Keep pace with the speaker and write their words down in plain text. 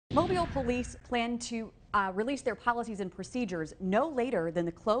Mobile police plan to release their policies and procedures no later than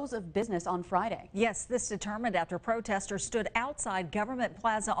the close of business on Friday. Yes, this determined after protesters stood outside Government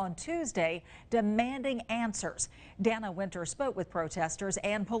Plaza on Tuesday demanding answers. Dana Winter spoke with protesters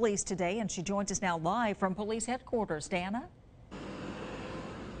and police today, and she joins us now live from police headquarters. Dana?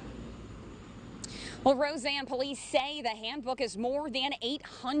 Well, Roseanne, police say the handbook is more than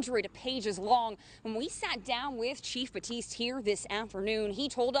 800 pages long. When we sat down with Chief Batiste here this afternoon, he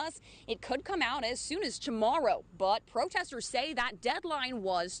told us it could come out as soon as tomorrow, but protesters say that deadline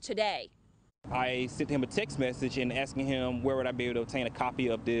was today. I sent him a text message and asking him where would I be able to obtain a copy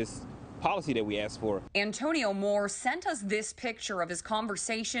of this policy that we asked for. Antonio Moore sent us this picture of his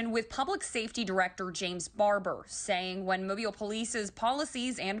conversation with Public Safety Director James Barber, saying when Mobile Police's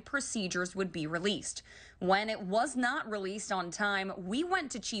policies and procedures would be released. When it was not released on time, we went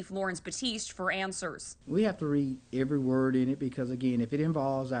to Chief Lawrence Batiste for answers. We have to read every word in it because, again, if it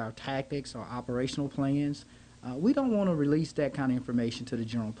involves our tactics or operational plans, we don't want to release that kind of information to the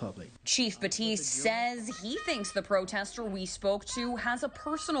general public. Chief Batiste says he thinks the protester we spoke to has a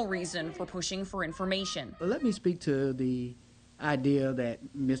personal reason for pushing for information. But let me speak to the idea that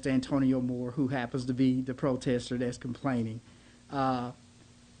Mr. Antonio Moore, who happens to be the protester that's complaining,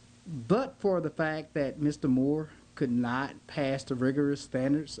 but for the fact that Mr. Moore could not pass the rigorous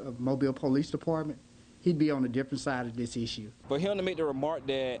standards of Mobile Police Department, he'd be on a different side of this issue. For him to make the remark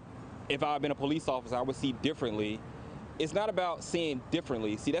that if I had been a police officer, I would see differently. It's not about seeing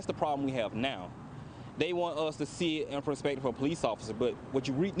differently. See, that's the problem we have now. They want us to see it in perspective of a police officer, but what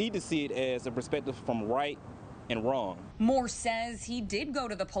you need to see it as a perspective from right and wrong. Moore says he did go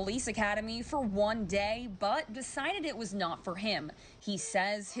to the police academy for one day, but decided it was not for him. He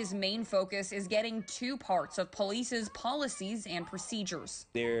says his main focus is getting two parts of police's policies and procedures.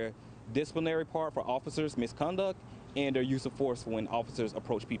 Their disciplinary part for officers' misconduct and their use of force when officers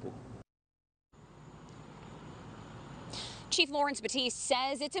approach people. Chief Lawrence Batiste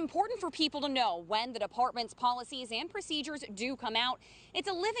says it's important for people to know when the department's policies and procedures do come out. It's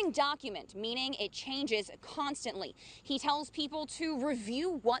a living document, meaning it changes constantly. He tells people to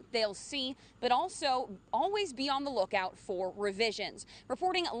review what they'll see, but also always be on the lookout for revisions.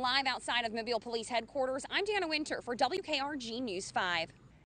 Reporting live outside of Mobile Police Headquarters, I'm Dana Winter for WKRG News 5.